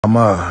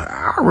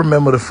I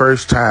remember the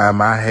first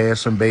time I had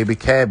some baby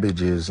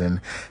cabbages, and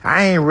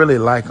I ain't really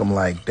like them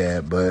like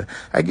that, but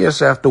I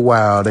guess after a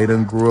while they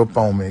done grew up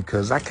on me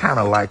because I kind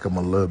of like them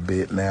a little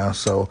bit now.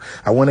 So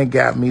I went and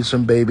got me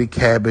some baby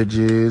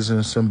cabbages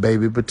and some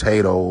baby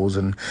potatoes,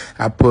 and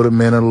I put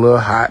them in a little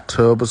hot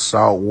tub of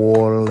salt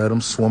water, let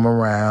them swim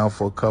around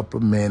for a couple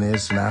of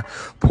minutes, and I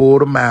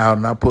pulled them out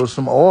and I put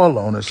some oil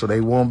on it so they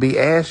won't be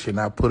ashy. And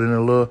I put in a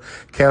little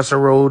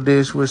casserole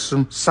dish with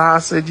some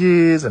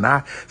sausages, and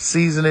I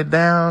seasoned it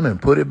down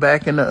and put it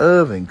back in the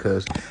oven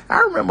because I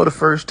remember the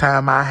first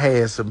time I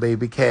had some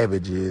baby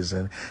cabbages,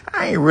 and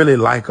I ain't really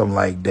like them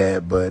like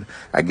that, but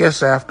I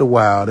guess after a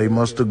while they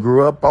must have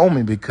grew up on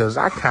me because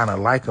I kind of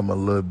like them a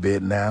little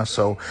bit now.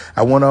 So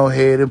I went on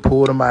ahead and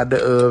pulled them out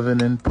the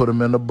oven and put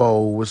them in a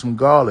bowl with some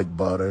garlic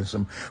butter and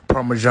some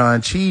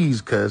Parmesan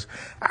cheese because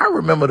I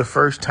remember the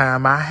first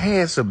time I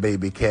had some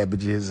baby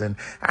cabbages, and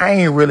I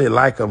ain't really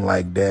like them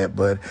like that,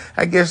 but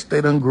I guess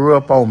they done grew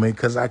up on me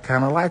because I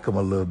kind of like them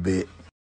a little bit.